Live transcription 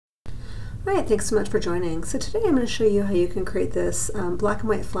Alright, thanks so much for joining. So today I'm going to show you how you can create this black and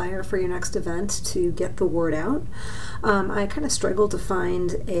white flyer for your next event to get the word out. I kind of struggled to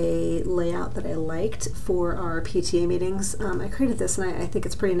find a layout that I liked for our PTA meetings. I created this and I think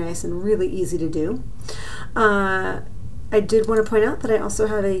it's pretty nice and really easy to do. I did want to point out that I also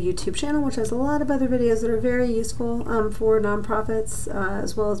have a YouTube channel which has a lot of other videos that are very useful for nonprofits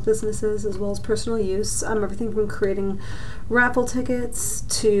as well as businesses as well as personal use. Everything from creating raffle tickets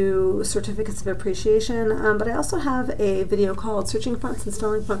to certificates of appreciation, but I also have a video called Searching Fonts,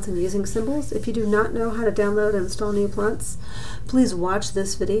 Installing Fonts, and Using Symbols. If you do not know how to download and install new fonts, please watch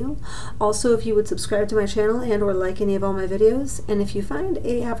this video. Also, if you would subscribe to my channel and or like any of all my videos, and if you find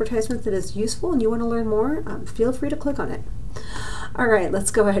an advertisement that is useful and you want to learn more, feel free to click on it. Alright,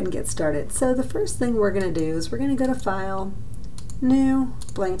 let's go ahead and get started. So the first thing we're going to do is we're going to go to File, New,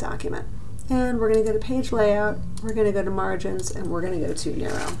 Blank Document. And we're going to go to Page Layout, we're going to go to Margins, and we're going to go to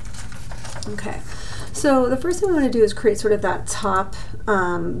Narrow. Okay, so the first thing we want to do is create sort of that top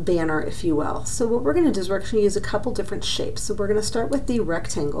banner, if you will. So what we're going to do is we're actually use a couple different shapes. So we're going to start with the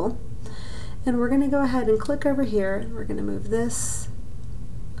rectangle, and we're going to go ahead and click over here, and we're going to move this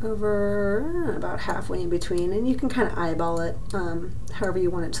over about halfway in between, and you can kind of eyeball it however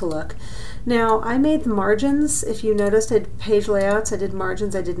you want it to look. Now I made the margins, if you noticed I did page layouts, I did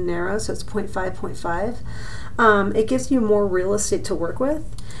margins, I did narrow, so it's 0.5, 0.5. It gives you more real estate to work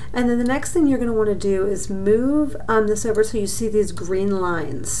with. And then the next thing you're going to want to do is move this over so you see these green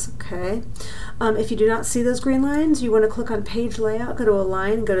lines. Okay. If you do not see those green lines, you want to click on Page Layout, go to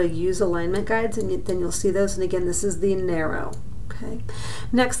Align, go to Use Alignment Guides, and then you'll see those. And again, this is the narrow. Okay.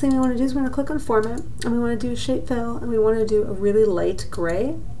 Next thing we want to do is we want to click on Format, and we want to do a shape fill, and we want to do a really light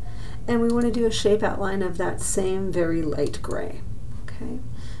gray, and we want to do a shape outline of that same very light gray. Okay.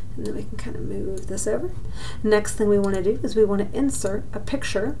 And then we can kind of move this over. Next thing we want to do is we want to insert a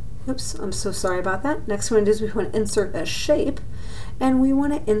picture. Oops, I'm so sorry about that. Next thing we want to do is we want to insert a shape, and we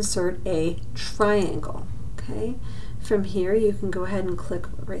want to insert a triangle. Okay. From here you can go ahead and click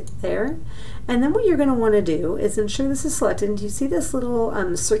right there, and then what you're going to want to do is ensure this is selected, and you see this little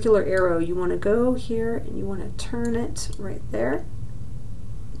circular arrow. You want to go here and you want to turn it right there,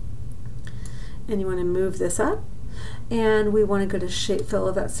 and you want to move this up, and we want to go to shape fill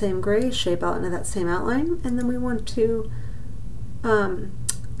of that same gray, shape outline of that same outline, and then we want to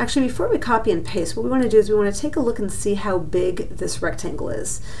actually, before we copy and paste, what we want to do is we want to take a look and see how big this rectangle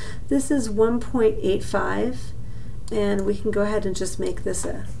is. This is 1.85, and we can go ahead and just make this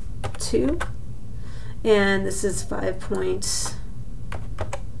a 2, and this is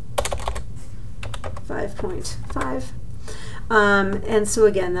 5.5. And so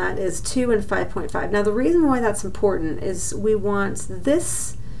again, that is 2 and 5.5. Now the reason why that's important is we want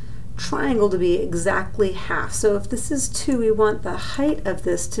this triangle to be exactly half. So if this is 2, we want the height of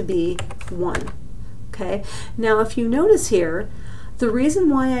this to be 1. Okay. Now if you notice here, the reason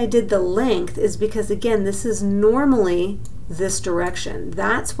why I did the length is because, again, this is normally this direction.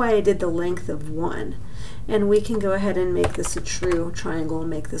 That's why I did the length of 1. And we can go ahead and make this a true triangle and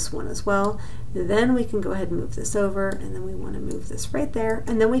make this 1 as well. Then we can go ahead and move this over, and then we want to move this right there.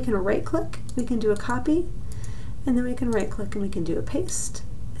 And then we can right click, we can do a copy, and then we can right click and we can do a paste.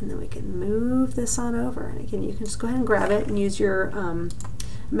 And then we can move this on over. And again, you can just go ahead and grab it and use your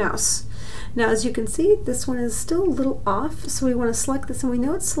mouse. Now as you can see, this one is still a little off, so we want to select this, and we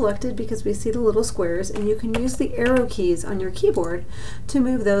know it's selected because we see the little squares, and you can use the arrow keys on your keyboard to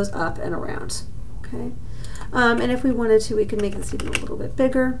move those up and around. Okay, and if we wanted to, we could make this even a little bit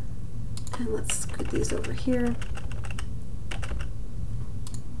bigger, and let's scoot these over here,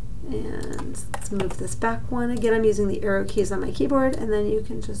 and let's move this back one. Again, I'm using the arrow keys on my keyboard, and then you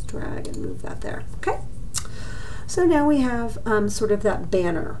can just drag and move that there. Okay, so now we have sort of that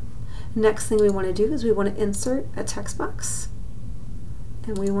banner. Next thing we want to do is we want to insert a text box,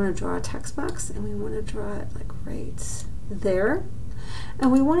 and we want to draw a text box, and we want to draw it like right there,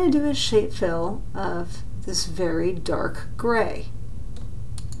 and we want to do a shape fill of this very dark gray.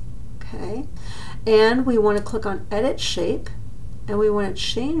 Okay, and we want to click on Edit Shape, and we want to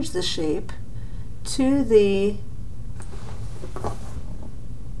change the shape to the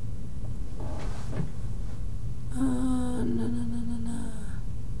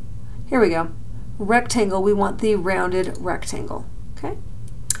here we go, rectangle. We want the rounded rectangle. Okay.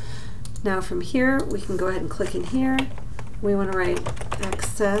 Now from here, we can go ahead and click in here. We want to write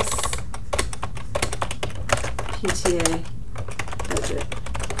Access PTA Budget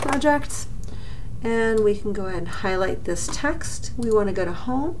Project, and we can go ahead and highlight this text. We want to go to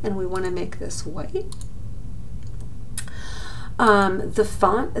Home, and we want to make this white. The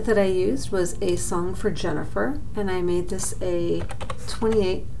font that I used was A Song for Jennifer, and I made this a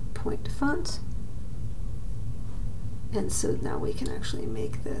 28 point font. And so now we can actually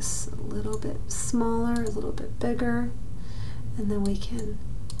make this a little bit smaller, a little bit bigger, and then we can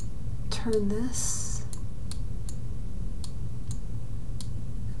turn this.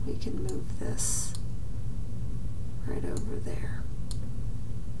 We can move this right over there.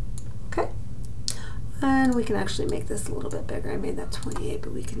 Okay. And we can actually make this a little bit bigger. I made that 28,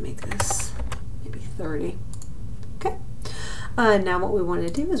 but we can make this maybe 30. Okay. Now what we want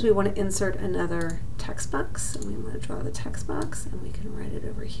to do is we want to insert another text box, and we want to draw the text box, and we can write it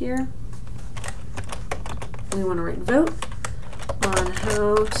over here. We want to write vote on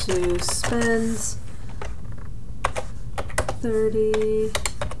how to spend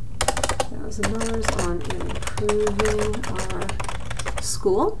 $30,000 on improving our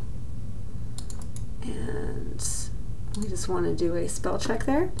school. And we just want to do a spell check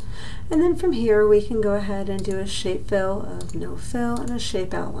there. And then from here we can go ahead and do a shape fill of no fill and a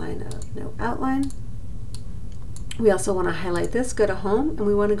shape outline of no outline. We also want to highlight this, go to home, and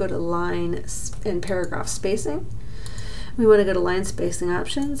we want to go to line and paragraph spacing. We want to go to line spacing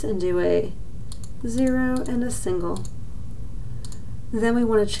options and do a 0 and a single. Then we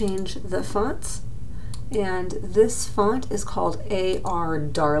want to change the fonts, and this font is called AR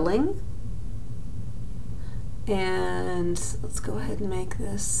Darling. And let's go ahead and make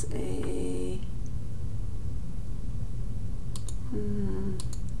this a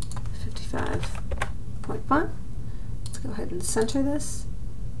 55-point font. Let's go ahead and center this.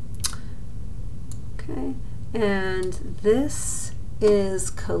 Okay, and this is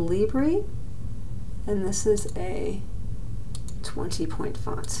Calibri, and this is a 20-point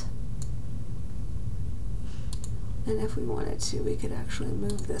font. And if we wanted to, we could actually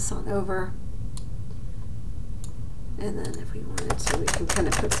move this on over. And then if we wanted to, we can kind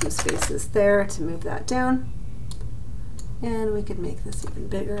of put some spaces there to move that down. And we could make this even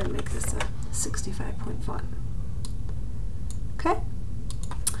bigger and make this a 65-point font. Okay.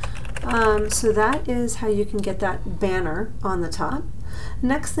 So that is how you can get that banner on the top.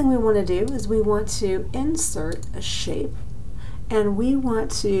 Next thing we want to do is we want to insert a shape, and we want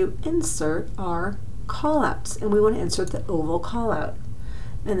to insert our callouts, and we want to insert the oval callout.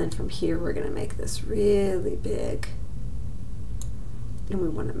 And then from here we're going to make this really big. And we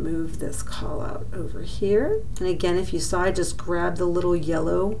want to move this call out over here. And again, if you saw, I just grabbed the little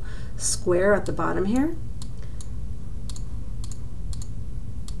yellow square at the bottom here.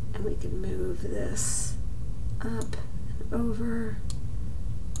 And we can move this up and over,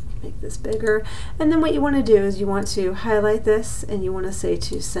 make this bigger. And then what you want to do is you want to highlight this, and you want to say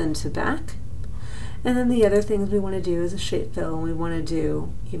to send to back. And then the other things we want to do is a shape fill, and we want to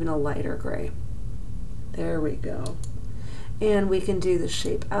do even a lighter gray. There we go. And we can do the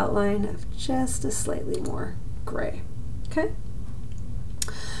shape outline of just a slightly more gray. Okay.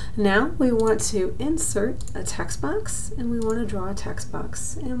 Now we want to insert a text box, and we want to draw a text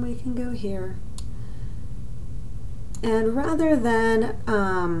box, and we can go here. And rather than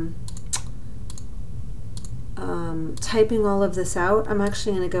typing all of this out, I'm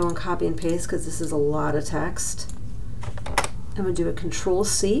actually going to go and copy and paste because this is a lot of text. I'm going to do a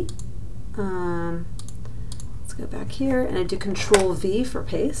Control-C. Let's go back here, and I do Control-V for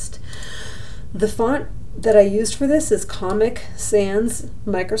paste. The font that I used for this is Comic Sans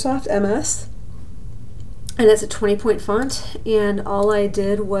Microsoft MS, and it's a 20-point font, and all I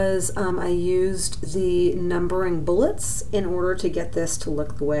did was I used the numbering bullets in order to get this to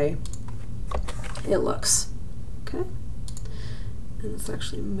look the way it looks. Okay, and let's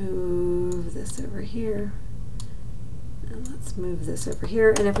actually move this over here. And let's move this over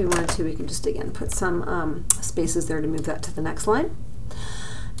here, and if we wanted to, we can just again put some spaces there to move that to the next line.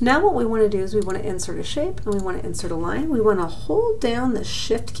 Now what we want to do is we want to insert a shape, and we want to insert a line. We want to hold down the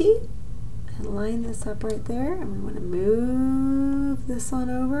Shift key and line this up right there, and we want to move this on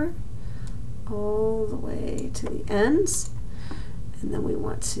over all the way to the ends. And then we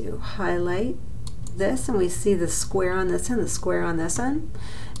want to highlight this, and we see the square on this end, the square on this end,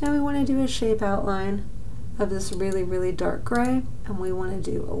 and we want to do a shape outline of this really, really dark gray, and we want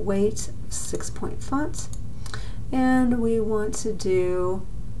to do a weight 6-point font, and we want to do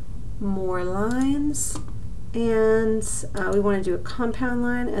more lines, and we want to do a compound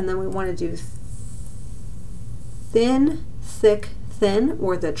line, and then we want to do thin, thick, thin,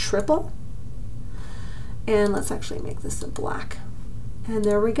 or the triple. And let's actually make this a black, and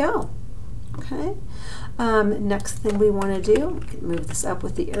there we go. Okay. Next thing we want to do, we can move this up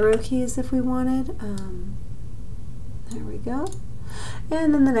with the arrow keys if we wanted. There we go.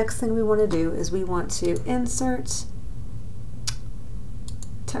 And then the next thing we want to do is we want to insert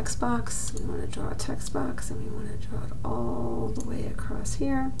text box. We want to draw a text box, and we want to draw it all the way across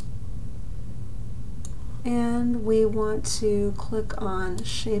here. and we want to click on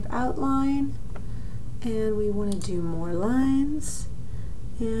Shape Outline, and we want to do more lines,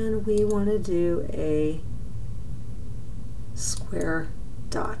 and we want to do a square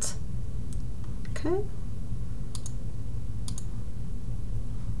dot. Okay.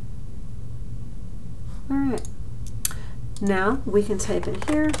 All right. Now we can type in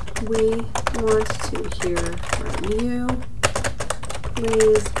here, we want to hear from you.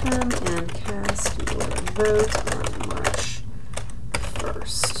 Please come and cast your vote on March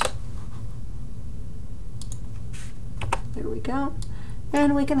 1st. There we go.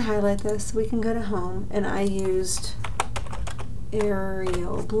 And we can highlight this. We can go to Home, and I used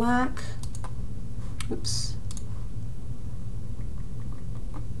Arial Black. Oops.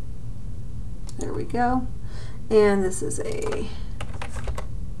 There we go. And this is a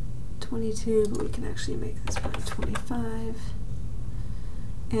 22, but we can actually make this one 25.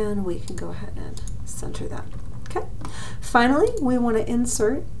 And we can go ahead and center that. Okay. Finally, we want to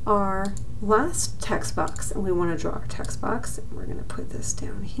insert our last text box, and we want to draw our text box. We're going to put this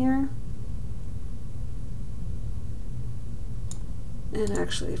down here. And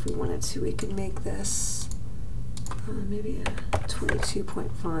actually, if we wanted to, we could make this maybe a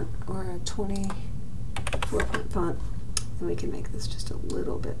 22-point font or a 24-point font, and we can make this just a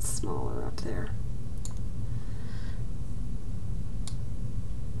little bit smaller up there.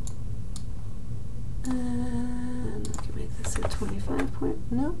 And we can make this a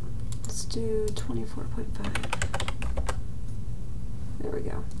 25-point, no, let's do 24.5. There we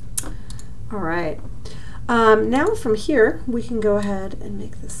go. All right. Now from here, we can go ahead and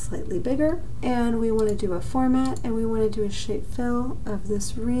make this slightly bigger, and we want to do a format, and we want to do a shape fill of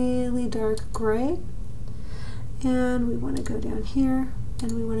this really dark gray. And we want to go down here,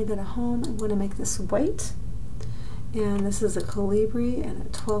 and we want to go to Home, and we want to make this white. And this is a Calibri and a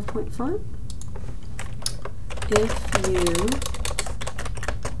 12-point font. If you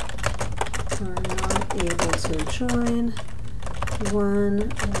are not able to join one or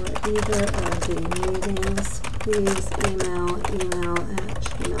either of the meetings, please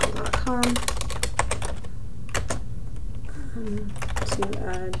email@gmail.com to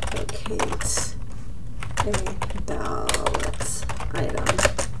advocate a ballot item.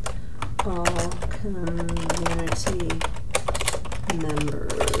 All community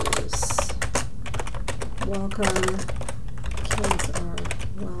members welcome. Kids are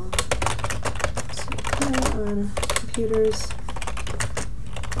well to play on computers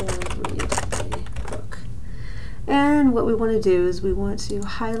or read a book. And what we want to do is we want to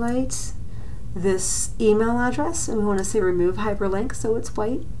highlight this email address, and we want to say remove hyperlink so it's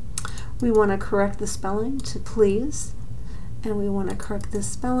white. We want to correct the spelling to please, and we want to correct the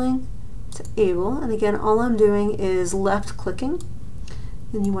spelling to able. And again, all I'm doing is left clicking.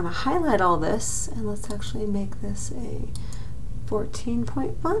 Then you want to highlight all this, and let's actually make this a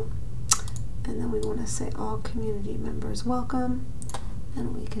 14-point font. And then we want to say all community members welcome,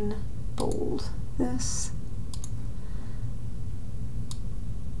 and we can bold this.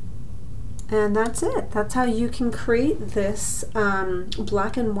 And that's it. That's how you can create this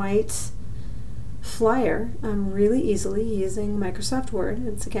black and white flyer really easily using Microsoft Word.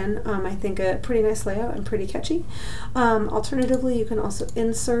 It's again, I think, a pretty nice layout and pretty catchy. Alternatively, you can also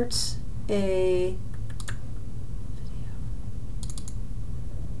insert a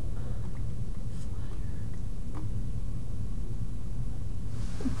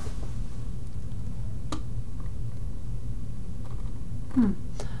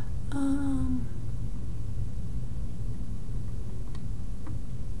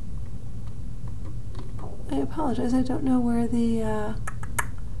I apologize, I don't know where the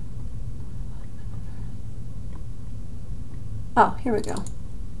oh, here we go.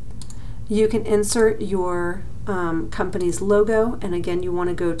 You can insert your company's logo, and again, you want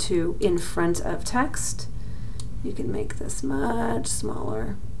to go to in front of text. You can make this much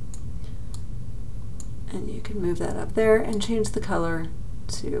smaller, and you can move that up there and change the color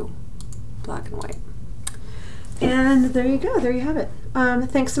to black and white. And there you go, there you have it.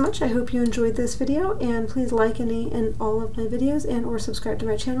 Thanks so much. I hope you enjoyed this video, and please like any and all of my videos and or subscribe to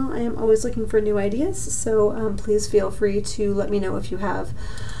my channel. I am always looking for new ideas, so please feel free to let me know if you have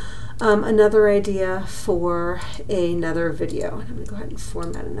another idea for another video. And I'm going to go ahead and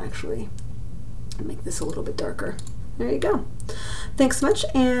format and actually make this a little bit darker. There you go. Thanks so much,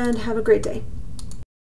 and have a great day.